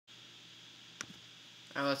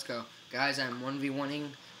Alright, let's go. Guys, I'm 1v1ing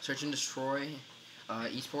Search and Destroy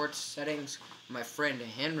esports settings. My friend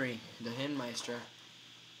Henry, the Henmeister,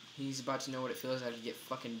 he's about to know what it feels like to get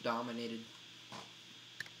fucking dominated.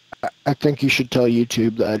 I think you should tell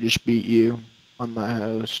YouTube that I just beat you on my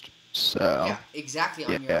host. So Yeah, exactly.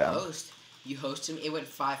 On your host, you hosted me. It went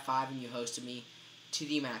 5-5, and you hosted me to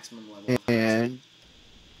the maximum level of hosting.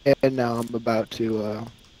 And now I'm about to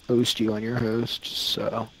host you on your host.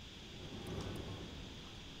 So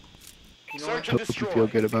You know Search what? and hope you destroy. feel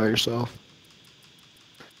good about yourself.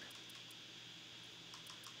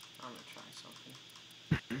 I'm gonna try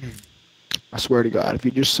something. I swear to God, if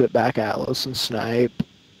you just sit back, Atlas, and snipe.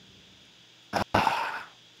 I'm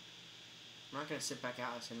not gonna sit back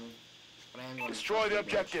out, Henry, but I am going to Destroy the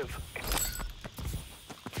objective.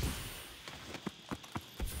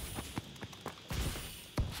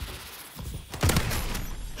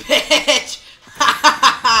 Bitch!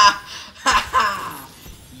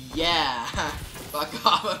 Yeah! Fuck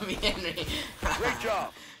off of me, Henry. Great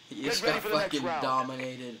job. You Get just ready got for the next fucking round.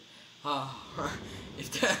 dominated. Oh,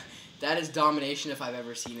 if that is domination if I've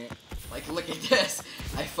ever seen it. Like, look at this.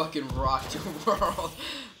 I fucking rocked your world.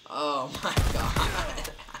 Oh my god.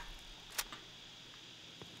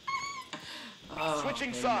 Oh, Switching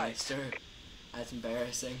Henry, sides. sir. That's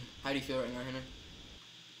embarrassing. How do you feel right now, Henry?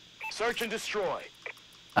 Search and destroy.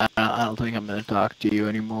 I don't think I'm gonna talk to you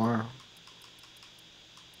anymore.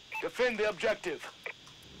 Defend the objective. What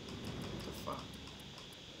the fuck?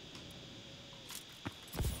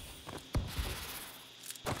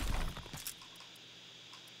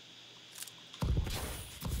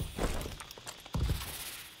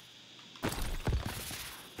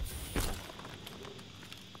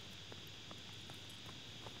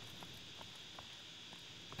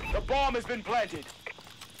 The bomb has been planted.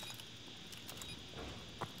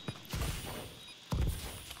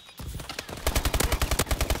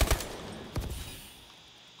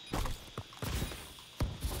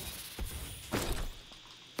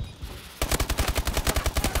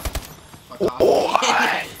 Fuck off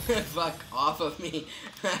of me. Fuck off of me.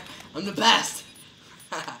 I'm the best.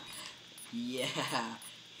 Yeah.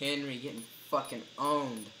 Henry getting fucking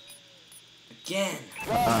owned. Again.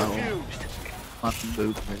 Bomb defused. My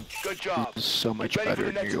movement Good job. is so much Get ready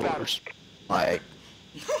for better the than next yours. Like,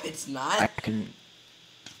 No, it's I not. can.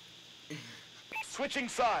 Switching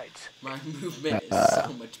sides. My movement is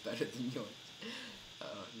so much better than yours. Oh,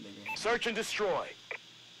 nigga. Search and destroy.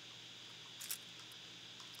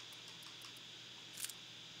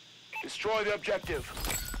 Destroy the objective.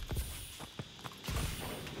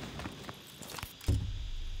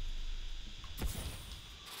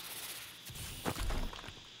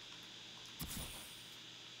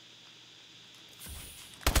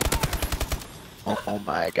 Oh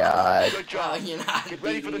my God. Good Well, job. you're not Get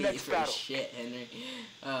ready for the beating me next for battle. shit, Henry.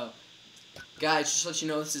 Oh. Guys, just to let you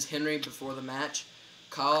know, this is Henry before the match.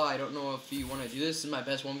 Kyle, I don't know if you want to do this. This is my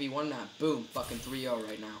best 1v1 now. Boom. Fucking 3-0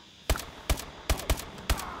 right now.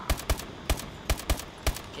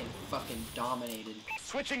 Getting fucking dominated.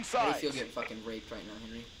 Switching How do you sides. feel getting fucking raped right now,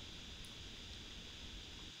 Henry?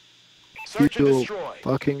 Search and Feel destroy.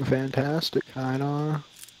 fucking fantastic, kinda.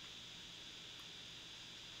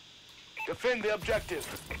 Defend the objective.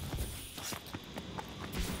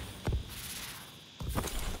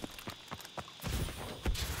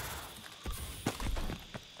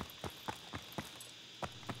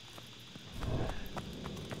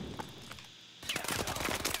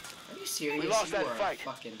 Are you serious? We lost You that are fight,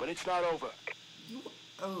 fucking... but it's not over. You...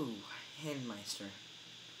 Oh, Henmeister.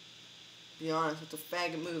 Be honest, with the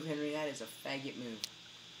faggot move, Henry. That is a faggot move.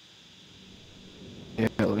 Yeah,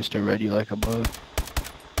 at least I read you like a bug.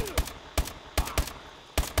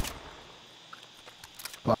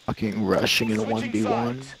 Fucking rushing in a Switching 1v1.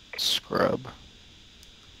 sides. Scrub.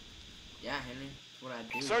 Yeah, Henry. That's what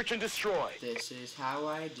I do. Search and destroy. This is how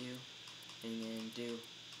I do. And then do.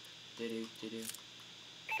 Do.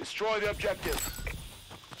 Destroy the objective.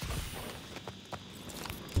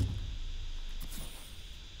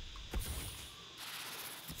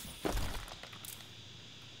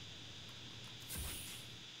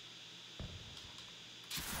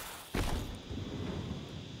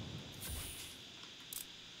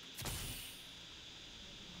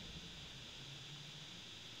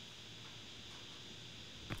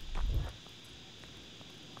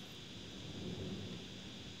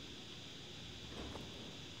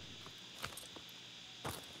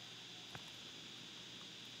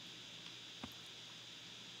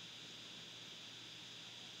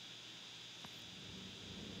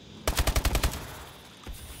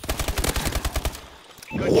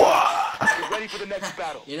 Good job. Get ready for the next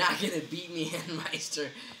battle. You're not gonna beat me, Henmeister.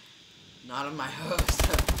 Not on my host.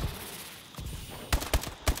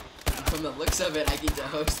 From the looks of it, I get to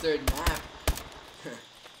host third map.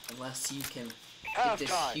 Unless you can get this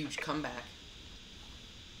Halftime. huge comeback.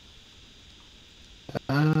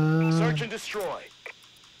 Search and destroy.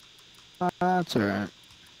 That's alright.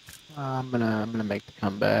 I'm gonna make the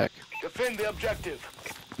comeback. Defend the objective.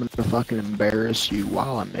 I'm gonna fucking embarrass you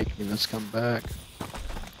while I'm making this comeback.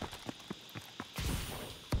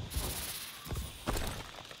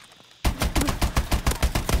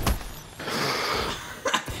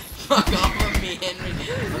 Fuck off of me, Henry.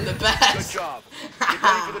 I'm the Good best. job. Get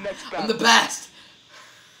ready for the next battle. I'm the best.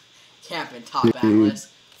 Camping top Dude. Atlas.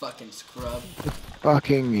 Fucking scrub.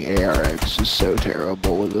 Fucking ARX is so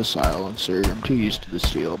terrible with the silencer. I'm too used to the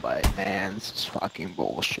steel bite, man. This is fucking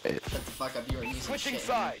bullshit. Shut the fuck up. You are using Switching shit.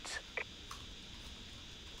 sides.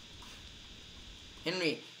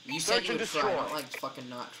 Henry, you said Search you and would try. destroy. Don't like fucking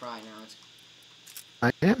not try now. It's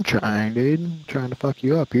I am trying, dude. I'm trying to fuck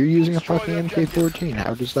you up. You're using a Destroy fucking the objective. MK14.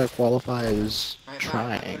 How does that qualify as alright, fine.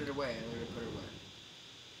 I trying? put it away. I literally put it away.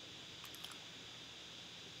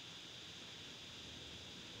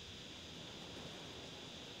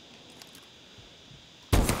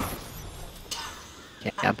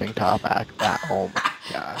 Camping top act. Oh my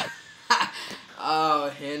god.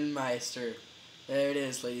 Oh, Hinmeister. There it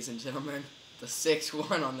is, ladies and gentlemen. The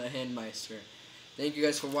 6-1 on the Hinmeister. Thank you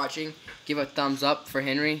guys for watching. Give a thumbs up for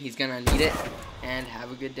Henry. He's going to need it. And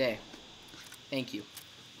have a good day. Thank you.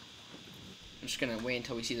 I'm just going to wait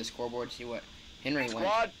until we see the scoreboard, see what Henry went.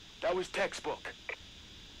 Squad, that was textbook.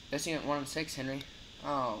 Guess you went 1-6, Henry.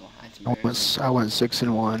 Oh, that's I embarrassing. went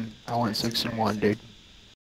 6-1. I went That's 6-1, dude.